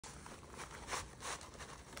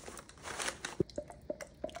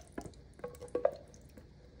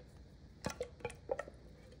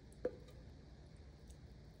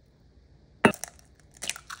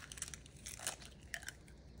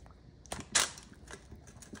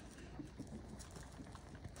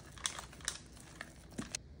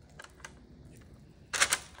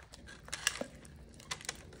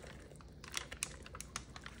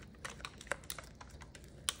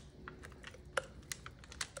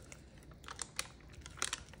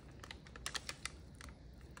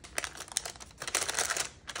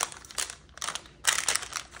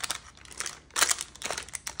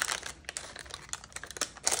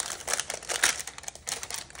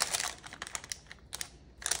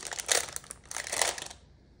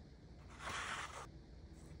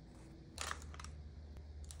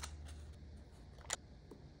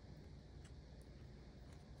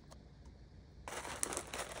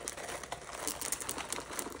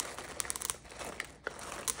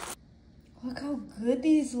Look how good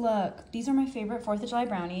these look. These are my favorite 4th of July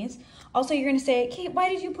brownies. Also, you're gonna say, Kate, why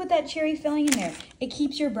did you put that cherry filling in there? It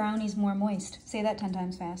keeps your brownies more moist. Say that 10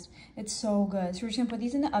 times fast. It's so good. So we're just gonna put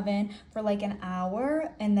these in the oven for like an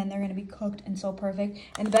hour, and then they're gonna be cooked and so perfect.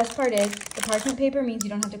 And the best part is, the parchment paper means you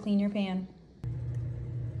don't have to clean your pan.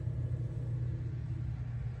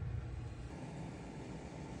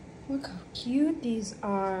 Look how cute these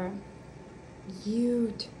are.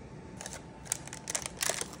 Cute.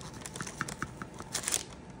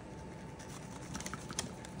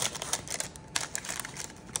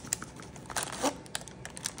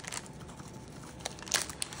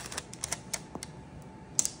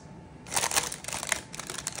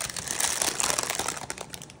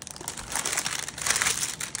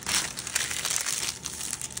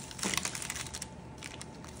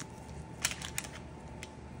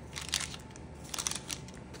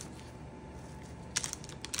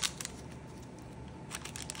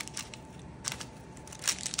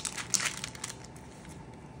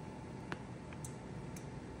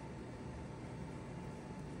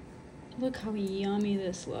 Look how yummy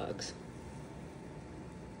this looks.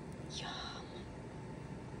 Yum.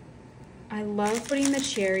 I love putting the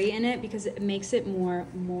cherry in it because it makes it more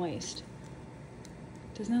moist.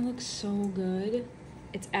 Doesn't that look so good?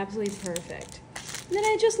 It's absolutely perfect. And then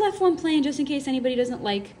I just left one plain just in case anybody doesn't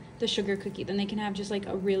like the sugar cookie. Then they can have just like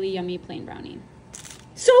a really yummy plain brownie.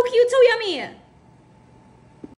 So cute, so yummy!